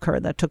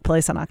massacre that took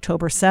place on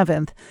October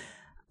 7th,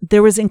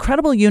 there was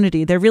incredible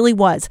unity. There really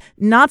was.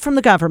 Not from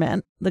the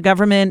government. The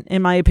government,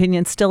 in my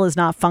opinion, still is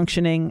not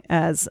functioning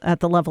as at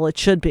the level it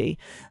should be,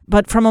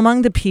 but from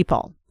among the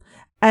people.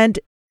 And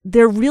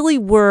there really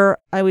were,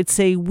 I would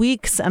say,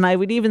 weeks, and I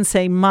would even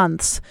say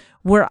months,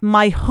 where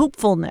my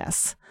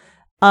hopefulness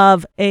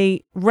of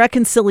a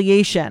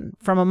reconciliation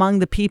from among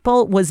the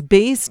people was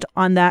based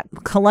on that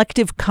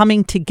collective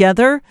coming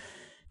together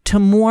to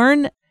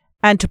mourn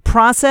and to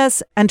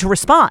process and to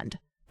respond,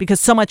 because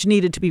so much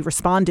needed to be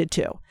responded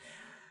to.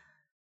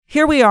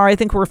 here we are, I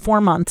think we're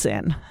 4 months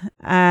in,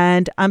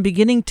 and I'm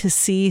beginning to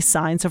see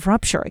signs of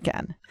rupture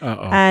again.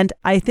 Uh-oh. And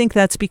I think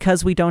that's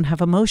because we don't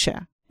have a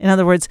Moshe. In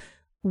other words,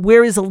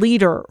 where is a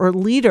leader or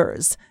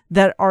leaders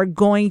that are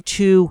going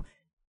to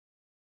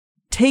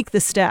take the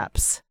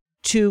steps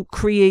to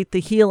create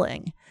the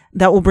healing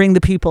that will bring the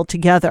people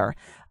together?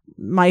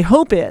 My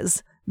hope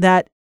is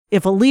that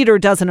if a leader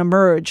doesn't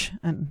emerge,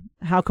 and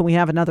how can we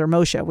have another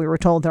Moshe? We were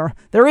told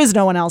there is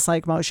no one else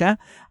like Moshe,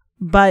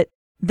 but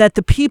that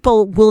the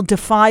people will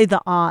defy the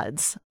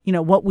odds,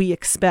 what we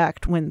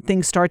expect when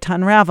things start to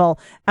unravel,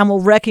 and will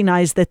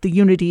recognize that the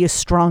unity is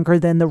stronger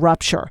than the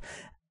rupture.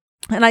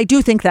 And I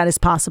do think that is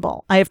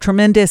possible. I have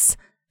tremendous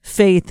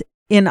faith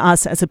in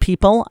us as a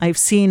people. I've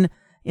seen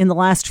in the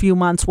last few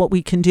months what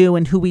we can do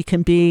and who we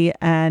can be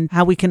and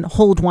how we can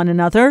hold one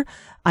another.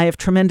 I have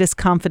tremendous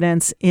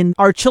confidence in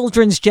our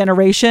children's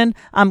generation.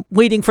 I'm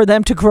waiting for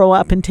them to grow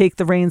up and take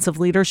the reins of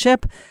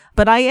leadership.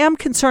 But I am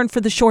concerned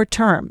for the short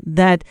term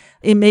that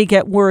it may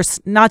get worse,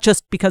 not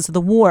just because of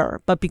the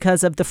war, but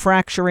because of the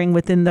fracturing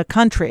within the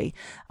country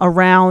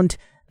around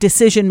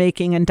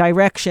decision-making and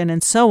direction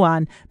and so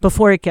on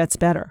before it gets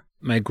better.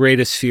 My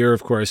greatest fear,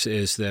 of course,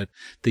 is that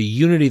the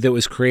unity that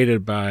was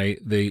created by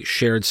the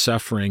shared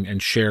suffering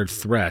and shared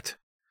threat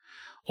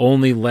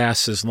only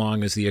lasts as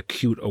long as the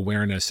acute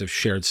awareness of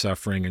shared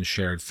suffering and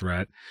shared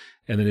threat.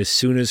 And then as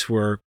soon as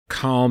we're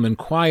calm and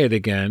quiet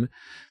again,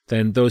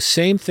 then those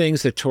same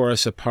things that tore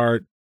us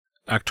apart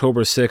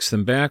October 6th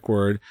and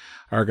backward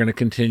are going to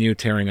continue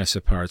tearing us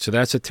apart. So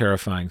that's a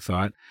terrifying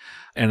thought.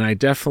 And I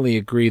definitely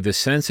agree, the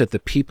sense that the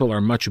people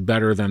are much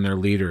better than their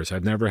leaders.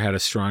 I've never had a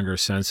stronger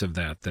sense of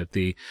that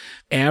the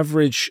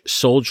average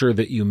soldier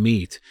that you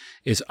meet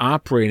is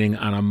operating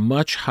on a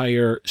much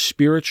higher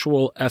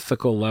spiritual,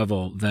 ethical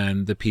level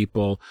than the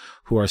people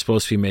who are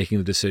supposed to be making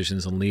the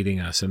decisions and leading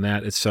us. And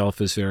that itself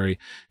is very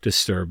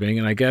disturbing.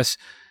 And I guess,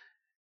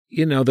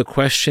 the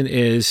question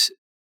is,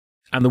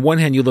 on the one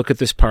hand, you look at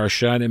this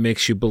parsha and it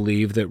makes you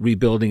believe that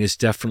rebuilding is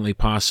definitely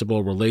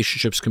possible.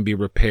 Relationships can be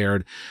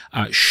repaired.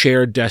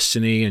 Shared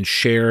destiny and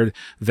shared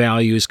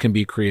values can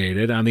be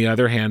created. On the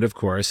other hand, of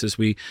course, as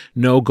we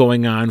know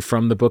going on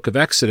from the book of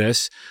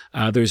Exodus,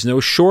 there's no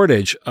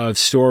shortage of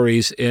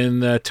stories in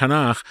the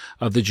Tanakh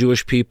of the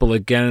Jewish people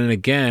again and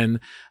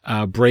again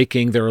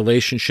breaking their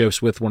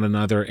relationships with one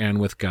another and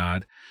with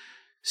God.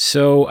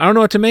 So I don't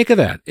know what to make of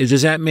that.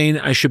 Does that mean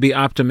I should be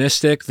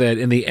optimistic that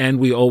in the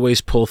end we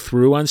always pull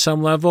through on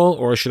some level,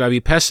 or should I be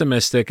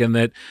pessimistic and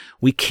that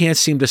we can't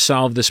seem to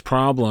solve this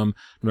problem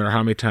no matter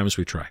how many times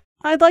we try?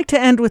 I'd like to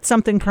end with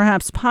something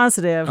perhaps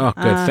positive. Oh,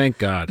 good. Thank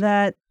God.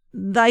 That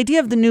the idea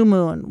of the new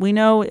moon, we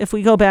know if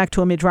we go back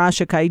to a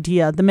midrashic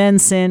idea, the men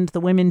sinned, the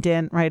women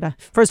didn't, right?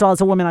 First of all, as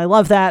a woman, I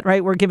love that,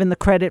 right? We're given the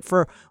credit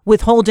for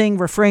withholding,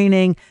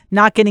 refraining,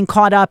 not getting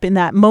caught up in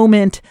that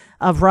moment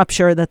of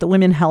rupture that the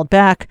women held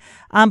back.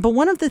 But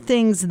one of the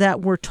things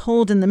that we're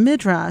told in the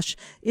midrash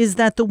is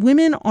that the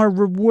women are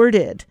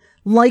rewarded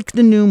like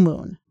the new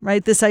moon,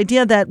 right? This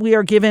idea that we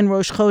are given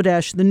Rosh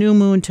Chodesh, the new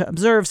moon, to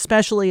observe,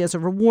 especially as a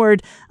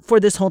reward for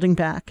this holding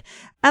back.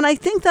 And I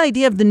think the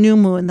idea of the new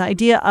moon, the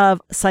idea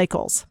of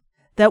cycles,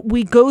 that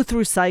we go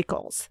through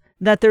cycles,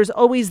 that there's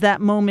always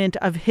that moment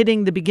of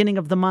hitting the beginning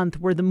of the month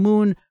where the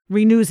moon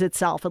renews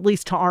itself, at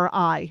least to our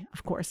eye,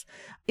 of course,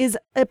 is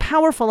a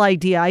powerful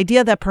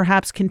idea that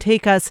perhaps can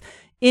take us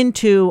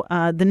into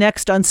the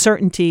next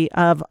uncertainty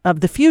of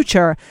the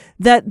future,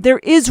 that there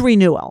is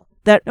renewal.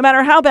 That no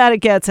matter how bad it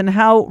gets and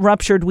how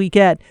ruptured we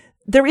get,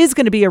 there is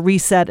going to be a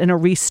reset and a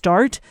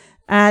restart.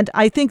 And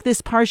I think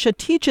this parsha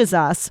teaches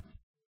us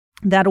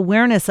that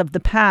awareness of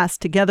the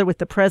past together with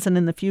the present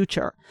and the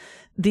future,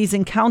 these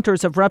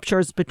encounters of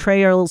ruptures,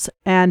 betrayals,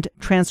 and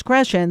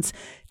transgressions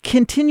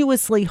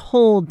continuously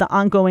hold the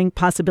ongoing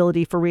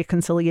possibility for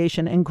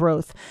reconciliation and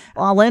growth.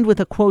 I'll end with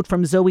a quote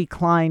from Zoe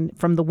Klein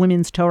from the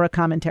Women's Torah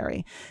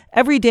Commentary.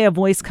 Every day a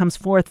voice comes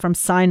forth from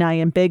Sinai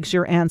and begs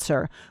your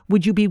answer.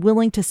 Would you be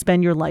willing to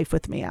spend your life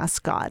with me?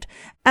 Asked God.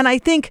 And I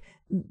think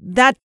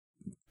that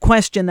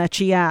question that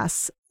she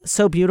asks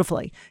so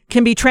beautifully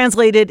can be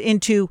translated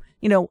into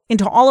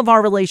all of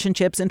our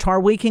relationships, into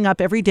our waking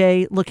up every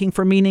day, looking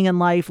for meaning in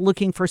life,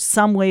 looking for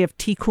some way of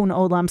tikkun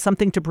olam,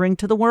 something to bring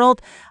to the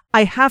world.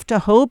 I have to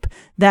hope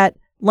that,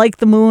 like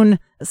the moon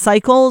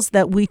cycles,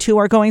 that we too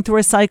are going through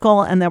a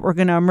cycle and that we're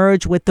going to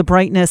emerge with the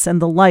brightness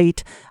and the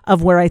light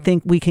of where I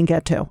think we can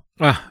get to.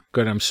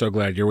 Good. I'm so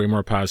glad. You're way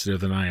more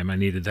positive than I am. I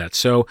needed that.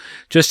 So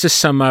just to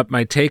sum up,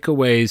 my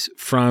takeaways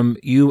from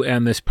you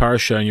and this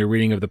parsha and your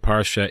reading of the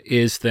parsha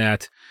is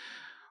that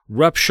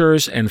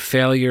ruptures and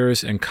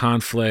failures and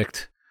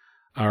conflict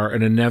are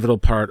an inevitable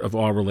part of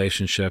all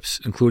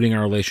relationships, including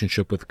our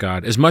relationship with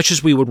God, as much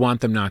as we would want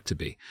them not to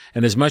be.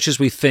 And as much as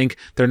we think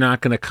they're not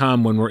going to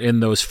come when we're in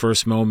those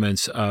first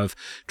moments of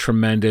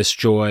tremendous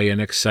joy and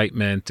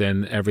excitement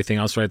and everything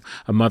else, right?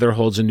 A mother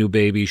holds a new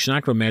baby. She's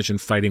not going to imagine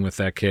fighting with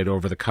that kid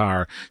over the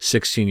car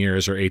 16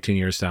 years or 18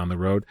 years down the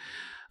road.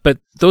 But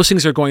those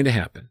things are going to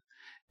happen.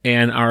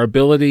 and our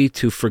ability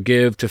to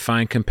forgive, to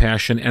find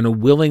compassion, and a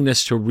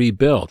willingness to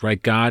rebuild,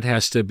 right? God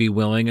has to be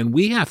willing, and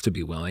we have to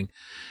be willing,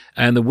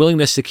 and the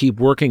willingness to keep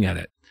working at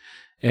it.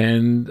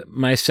 And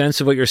my sense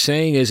of what you're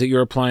saying is that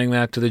you're applying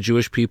that to the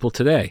Jewish people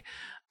today.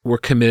 We're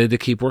committed to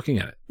keep working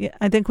at it. Yeah,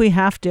 I think we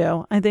have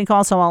to. I think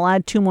also I'll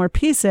add two more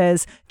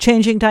pieces: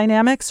 changing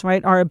dynamics,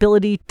 right? Our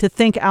ability to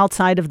think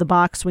outside of the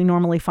box we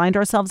normally find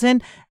ourselves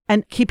in,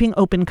 and keeping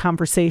open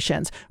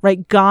conversations,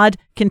 right? God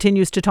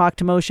continues to talk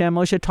to Moshe.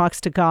 Moshe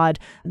talks to God.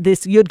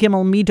 This Yud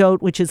Gimel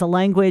Midot, which is a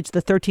language, the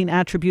 13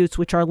 attributes,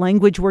 which are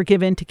language we're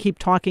given to keep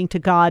talking to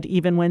God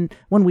even when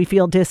we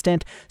feel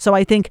distant. So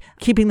I think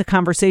keeping the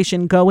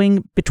conversation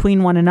going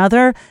between one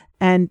another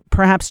and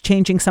perhaps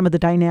changing some of the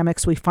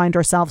dynamics we find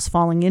ourselves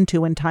falling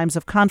into in times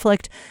of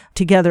conflict,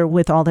 together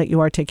with all that you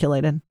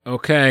articulated.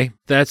 Okay,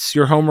 that's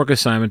your homework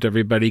assignment,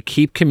 everybody.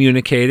 Keep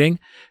communicating.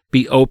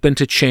 Be open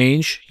to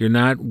change. You're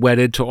not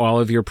wedded to all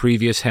of your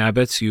previous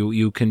habits.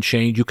 You can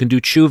change. You can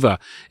do tshuva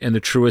in the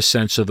truest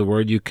sense of the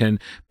word. You can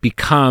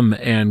become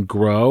and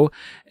grow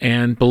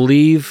and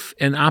believe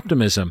in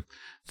optimism,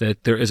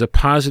 that there is a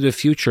positive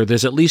future.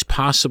 There's at least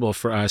possible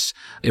for us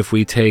if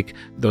we take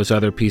those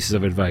other pieces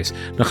of advice.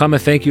 Nechama,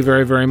 thank you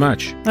very, very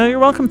much. Oh, you're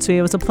welcome to.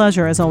 It was a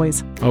pleasure, as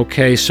always.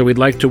 Okay, so we'd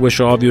like to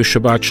wish all of you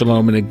Shabbat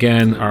Shalom, and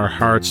again, our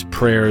hearts'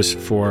 prayers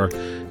for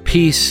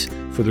peace,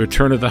 for the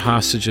return of the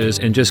hostages,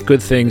 and just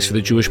good things for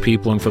the Jewish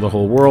people and for the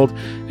whole world.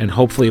 And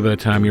hopefully by the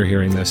time you're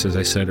hearing this, as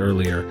I said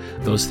earlier,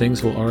 those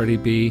things will already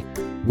be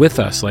with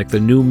us. Like the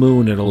new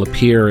moon, it'll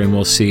appear and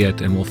we'll see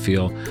it and we'll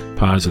feel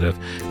positive.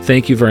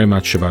 Thank you very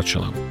much. Shabbat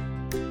Shalom.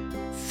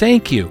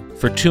 Thank you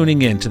for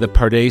tuning in to the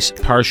Pardes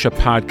Parsha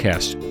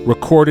podcast,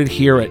 recorded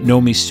here at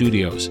Nomi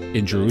Studios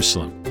in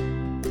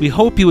Jerusalem. We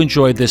hope you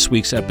enjoyed this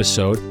week's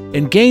episode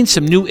and gained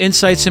some new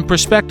insights and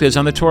perspectives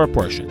on the Torah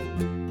portion.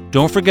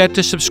 Don't forget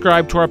to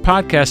subscribe to our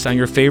podcast on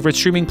your favorite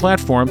streaming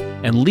platform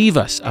and leave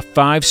us a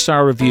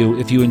 5-star review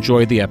if you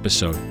enjoyed the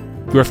episode.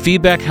 Your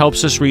feedback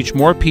helps us reach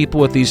more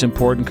people with these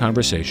important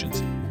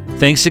conversations.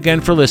 Thanks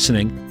again for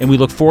listening, and we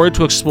look forward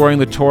to exploring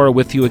the Torah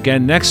with you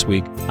again next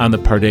week on the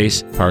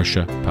Pardes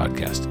Parsha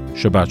podcast.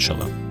 Shabbat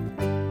Shalom.